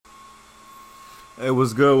Hey,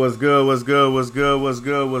 what's good? What's good? What's good? What's good? What's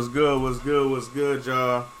good? What's good? What's good? What's good,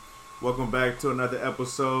 y'all? Welcome back to another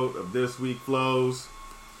episode of This Week Flows.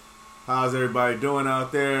 How's everybody doing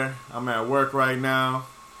out there? I'm at work right now.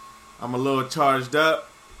 I'm a little charged up.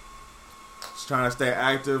 Just trying to stay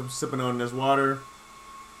active, sipping on this water.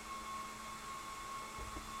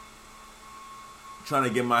 Trying to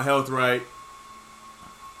get my health right.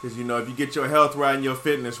 Because, if you get your health right and your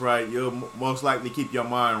fitness right, you'll most likely keep your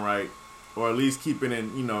mind right. Or at least keep it in,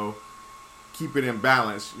 keep it in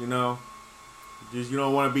balance, Just, you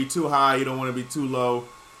don't want to be too high, you don't want to be too low.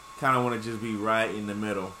 Kind of want to just be right in the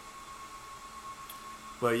middle.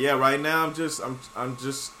 But yeah, right now I'm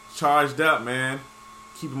just charged up, man.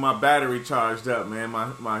 Keeping my battery charged up, man.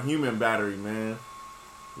 My human battery, man.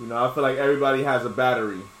 I feel like everybody has a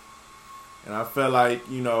battery. And I feel like,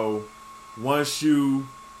 once you,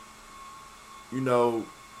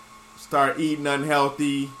 start eating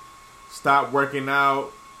unhealthy, stop working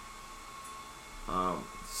out,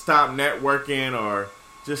 stop networking, or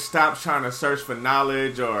just stop trying to search for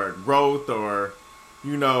knowledge or growth or,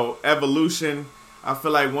 evolution. I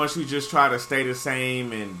feel like once you just try to stay the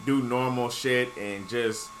same and do normal shit and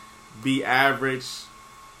just be average,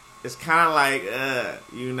 it's kind of like,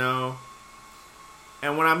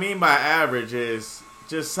 And what I mean by average is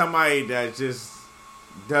just somebody that just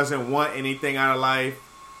doesn't want anything out of life,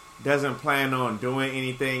 doesn't plan on doing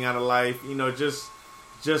anything out of life,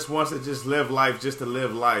 just wants to just live life just to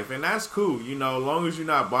live life. And that's cool, as long as you're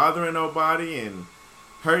not bothering nobody and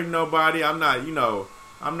hurting nobody. I'm not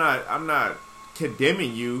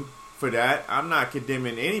condemning you for that. I'm not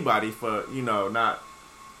condemning anybody for, not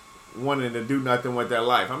wanting to do nothing with their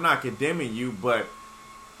life. I'm not condemning you, but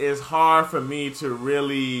it's hard for me to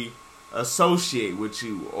really associate with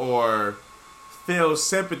you or feel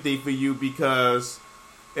sympathy for you because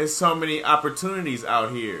there's so many opportunities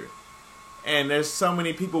out here. And there's so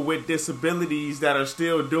many people with disabilities that are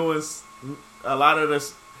still doing a lot of the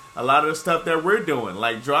stuff that we're doing,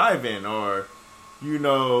 like driving, or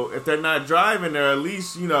if they're not driving, they're at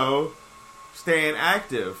least staying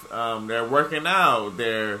active. They're working out.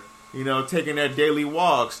 They're taking their daily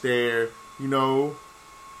walks. They're doing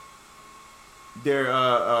their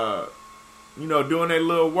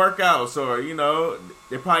little workouts, or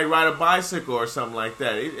they probably ride a bicycle or something like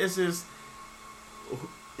that. It's just,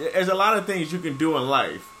 there's a lot of things you can do in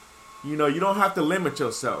life. You don't have to limit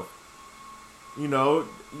yourself. I know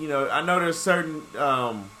there's certain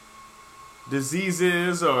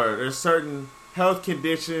diseases or there's certain health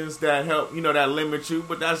conditions that help, that limit you,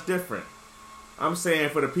 but that's different. I'm saying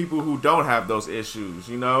for the people who don't have those issues,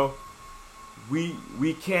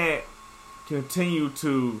 we can't continue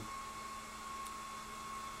to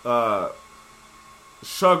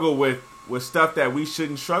struggle with stuff that we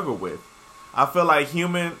shouldn't struggle with. I feel like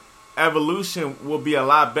human evolution will be a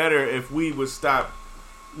lot better if we would stop,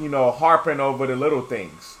 harping over the little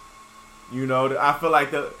things. I feel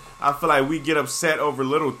like we get upset over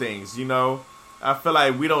little things. I feel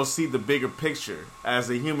like we don't see the bigger picture as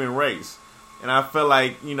a human race, and I feel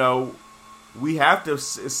like we have to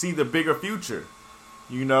see the bigger future.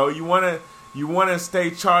 You want to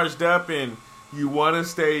stay charged up, and you want to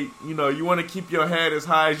stay, you want to keep your head as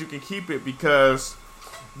high as you can keep it, because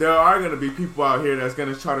there are going to be people out here that's going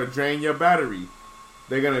to try to drain your battery.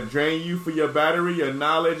 They're going to drain you for your battery, your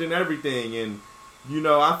knowledge, and everything. And,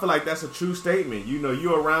 I feel like that's a true statement.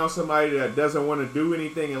 You're around somebody that doesn't want to do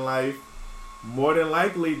anything in life, more than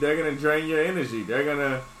likely they're going to drain your energy. They're going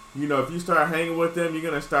to, if you start hanging with them, you're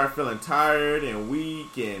going to start feeling tired and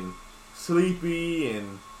weak and sleepy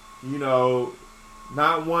and,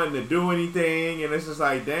 not wanting to do anything. And it's just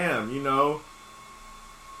like, damn,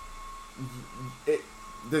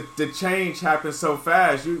 the change happens so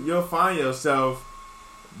fast. You'll find yourself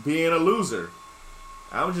being a loser.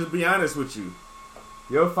 I'll just be honest with you.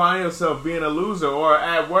 You'll find yourself being a loser, or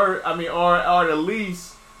at work. Or at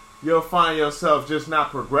least you'll find yourself just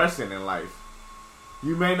not progressing in life.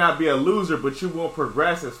 You may not be a loser, but you won't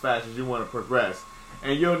progress as fast as you want to progress.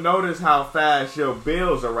 And you'll notice how fast your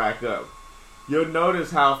bills will rack up. You'll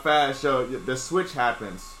notice how fast the switch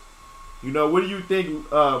happens. What do you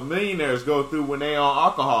think millionaires go through when they on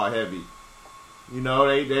alcohol heavy?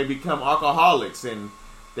 They become alcoholics and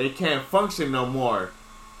they can't function no more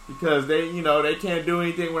because they can't do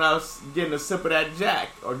anything without getting a sip of that Jack,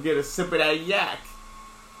 or get a sip of that Yak,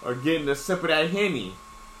 or getting a sip of that Henny,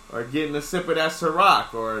 or getting a sip of that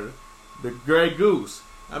Ciroc, or the Grey Goose.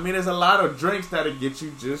 There's a lot of drinks that'll get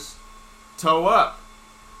you just toe up.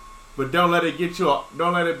 But don't let it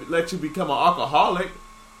let you become an alcoholic.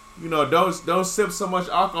 Don't sip so much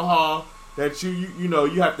alcohol that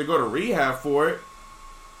you have to go to rehab for it.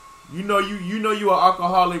 You are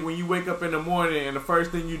alcoholic when you wake up in the morning and the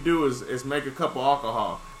first thing you do is make a cup of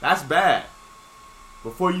alcohol. That's bad.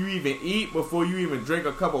 Before you even eat, before you even drink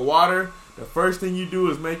a cup of water, the first thing you do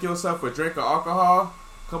is make yourself a drink of alcohol.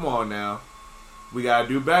 Come on now. We gotta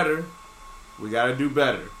do better. We gotta do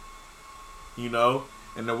better. You know?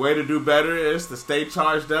 And the way to do better is to stay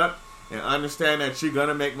charged up and understand that you're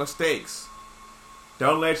gonna make mistakes.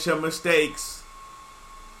 Don't let your mistakes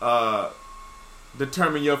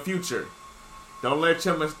determine your future. Don't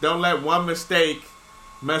let one mistake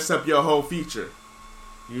mess up your whole future.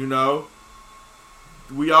 You know,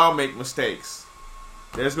 we all make mistakes.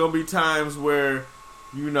 There's gonna be times where,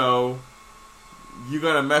 you know, you're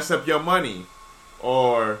gonna mess up your money,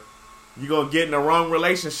 or you're gonna get in the wrong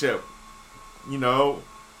relationship. You know,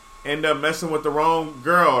 end up messing with the wrong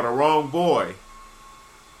girl or the wrong boy.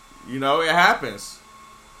 You know, it happens.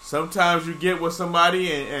 Sometimes you get with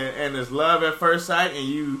somebody and it's love at first sight, and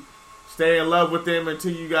you stay in love with them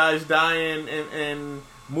until you guys die and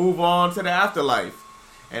move on to the afterlife.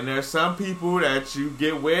 And there's some people that you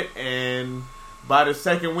get with, and by the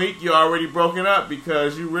second week you're already broken up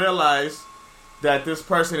because you realize that this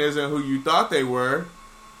person isn't who you thought they were,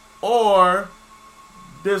 or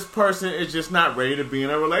this person is just not ready to be in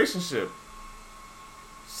a relationship.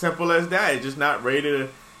 Simple as that. It's just not ready to.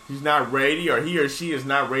 He's not ready, or he or she is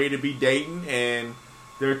not ready to be dating, and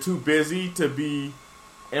they're too busy to be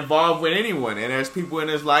involved with anyone. And there's people in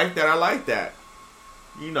his life that are like that.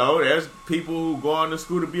 You know, there's people who go on to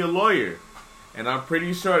school to be a lawyer, and I'm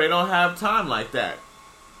pretty sure they don't have time like that.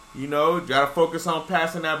 You know, you gotta focus on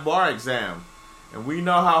passing that bar exam. And we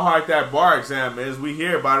know how hard that bar exam is. We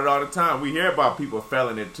hear about it all the time. We hear about people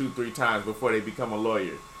failing it 2-3 times before they become a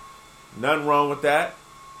lawyer. Nothing wrong with that.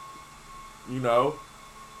 You know,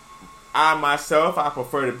 I myself, I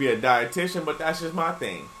prefer to be a dietitian, but that's just my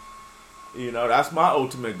thing. You know, that's my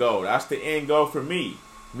ultimate goal. That's the end goal for me.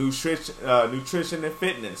 Nutrition and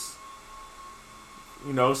fitness.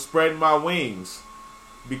 You know, spreading my wings.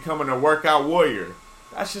 Becoming a workout warrior.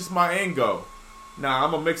 That's just my end goal. Now,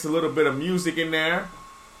 I'm going to mix a little bit of music in there.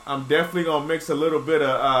 I'm definitely going to mix a little bit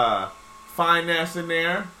of finance in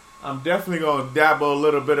there. I'm definitely going to dabble a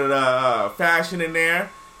little bit of fashion in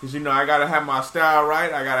there. Because, you know, I got to have my style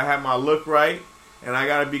right. I got to have my look right. And I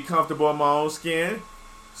got to be comfortable in my own skin.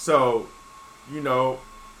 So, you know,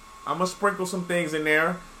 I'm going to sprinkle some things in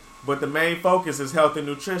there. But the main focus is health and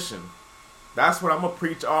nutrition. That's what I'm going to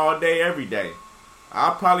preach all day, every day.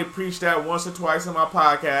 I'll probably preach that once or twice in my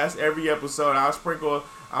podcast. Every episode, I'll sprinkle.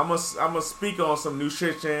 I'm gonna speak on some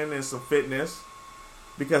nutrition and some fitness,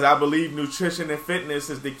 because I believe nutrition and fitness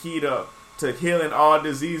is the key to healing all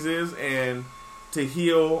diseases and to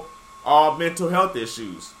heal all mental health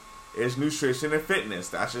issues. It's nutrition and fitness.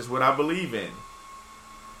 That's just what I believe in.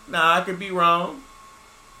 Now, I could be wrong.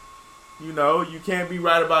 You know, you can't be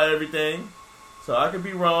right about everything, so I could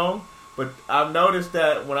be wrong. But I've noticed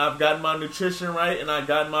that when I've gotten my nutrition right and I've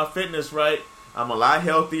gotten my fitness right, I'm a lot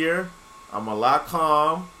healthier. I'm a lot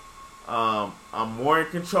calm. I'm more in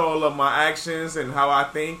control of my actions and how I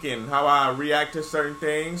think and how I react to certain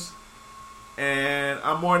things. And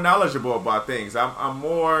I'm more knowledgeable about things. I'm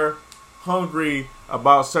more hungry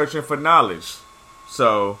about searching for knowledge.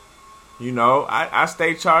 So, you know, I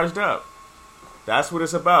stay charged up. That's what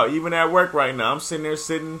it's about. Even at work right now, I'm sitting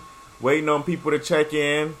there waiting on people to check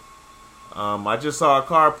in. I just saw a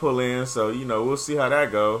car pull in, so, you know, we'll see how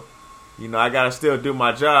that go. You know, I got to still do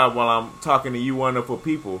my job while I'm talking to you wonderful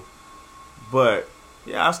people. But,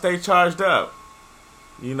 yeah, I stay charged up.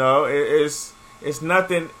 You know, it's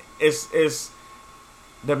nothing. It's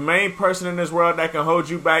the main person in this world that can hold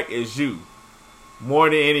you back is you. More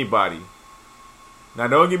than anybody. Now,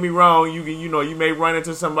 don't get me wrong. You may run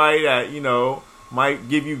into somebody that, you know, might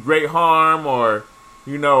give you great harm, or,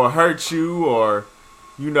 you know, hurt you, or,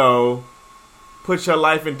 you know, put your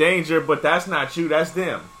life in danger, but that's not you, that's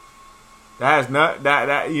them. That is not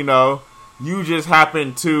that you know, you just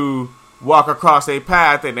happen to walk across a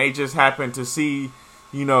path and they just happen to see,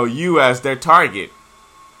 you know, you as their target.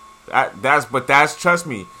 That's trust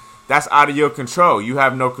me, that's out of your control. You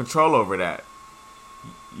have no control over that.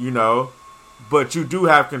 You know, but you do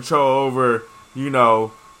have control over, you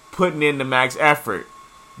know, putting in the max effort,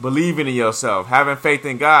 believing in yourself, having faith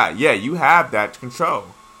in God. Yeah, you have that control.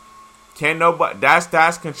 Can't nobody.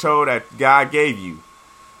 That's control that God gave you.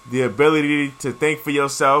 The ability to think for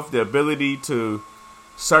yourself, the ability to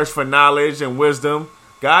search for knowledge and wisdom.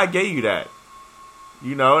 God gave you that.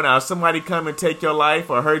 You know, now if somebody come and take your life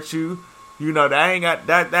or hurt you, you know, that ain't got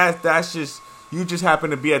that. That's just, you just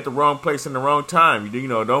happen to be at the wrong place in the wrong time. You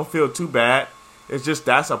know, don't feel too bad. It's just,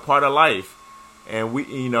 that's a part of life. and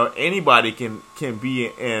anybody can be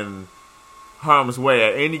in harm's way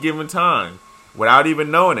at any given time without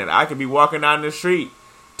even knowing it. I could be walking down the street,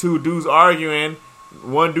 two dudes arguing,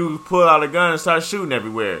 one dude pull out a gun and start shooting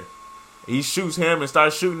everywhere. He shoots him and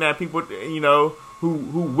starts shooting at people, who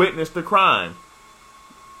witnessed the crime.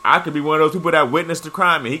 I could be one of those people that witnessed the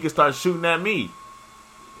crime, and he could start shooting at me.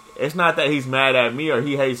 It's not that he's mad at me or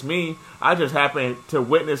he hates me. I just happen to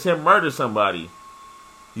witness him murder somebody.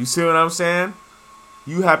 You see what I'm saying?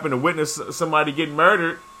 You happen to witness somebody get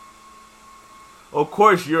murdered. Of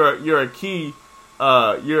course, you're a key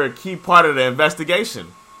part of the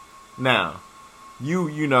investigation. Now,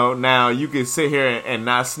 now you can sit here and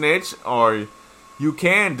not snitch, or you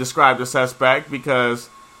can describe the suspect, because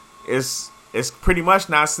it's pretty much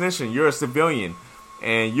not snitching. You're a civilian,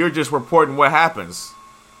 and you're just reporting what happens.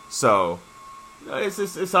 So,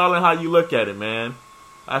 it's all in how you look at it, man.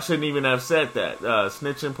 I shouldn't even have said that.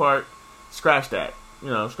 Snitching part, scratch that.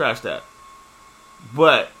 Scratch that.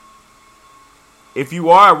 But if you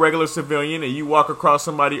are a regular civilian and you walk across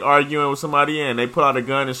somebody arguing with somebody and they pull out a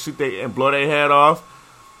gun and shoot and blow their head off,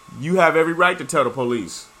 you have every right to tell the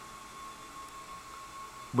police.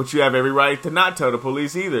 But you have every right to not tell the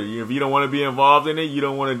police either. If you don't want to be involved in it, you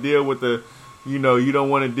don't want to deal with you don't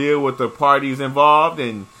want to deal with the parties involved,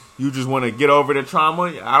 and you just want to get over the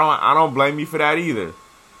trauma. I don't blame you for that either.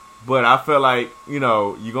 But I feel like, you're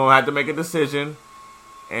going to have to make a decision,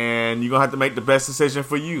 and you're going to have to make the best decision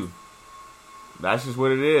for you. That's just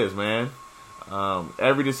what it is, man.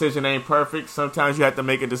 Every decision ain't perfect. Sometimes you have to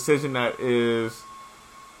make a decision that is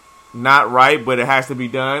not right, but it has to be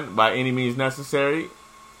done by any means necessary.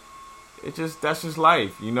 That's just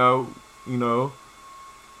life,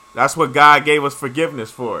 That's what God gave us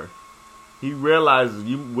forgiveness for. He realizes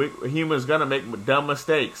humans gonna make dumb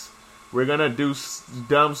mistakes. We're gonna do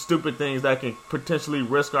dumb, stupid things that can potentially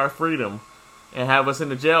risk our freedom and have us in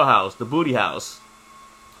the jailhouse, the booty house.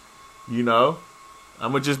 I'm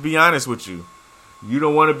gonna just be honest with you. You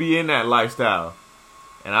don't want to be in that lifestyle.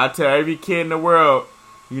 And I tell every kid in the world,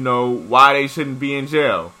 why they shouldn't be in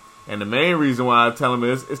jail. And the main reason why I tell them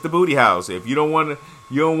is it's the booty house. If you don't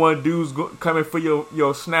want dudes coming for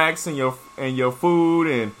your snacks and your food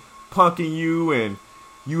and punking you, and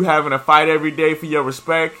you having a fight every day for your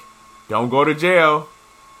respect, don't go to jail.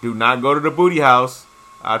 Do not go to the booty house.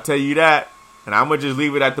 I'll tell you that. And I'm going to just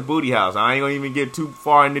leave it at the booty house. I ain't going to even get too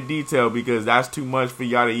far into detail because that's too much for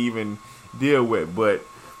y'all to even deal with. But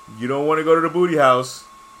you don't want to go to the booty house.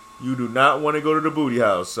 You do not want to go to the booty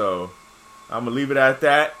house. So I'm going to leave it at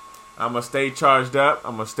that. I'm going to stay charged up.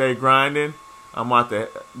 I'm going to stay grinding. I'm about to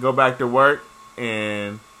go back to work.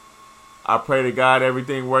 And I pray to God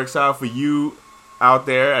everything works out for you out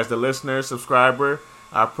there as the listener, subscriber.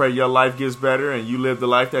 I pray your life gets better and you live the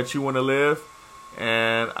life that you want to live.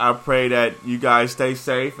 And I pray that you guys stay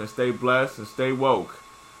safe and stay blessed and stay woke.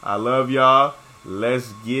 I love y'all.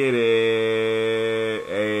 Let's get it.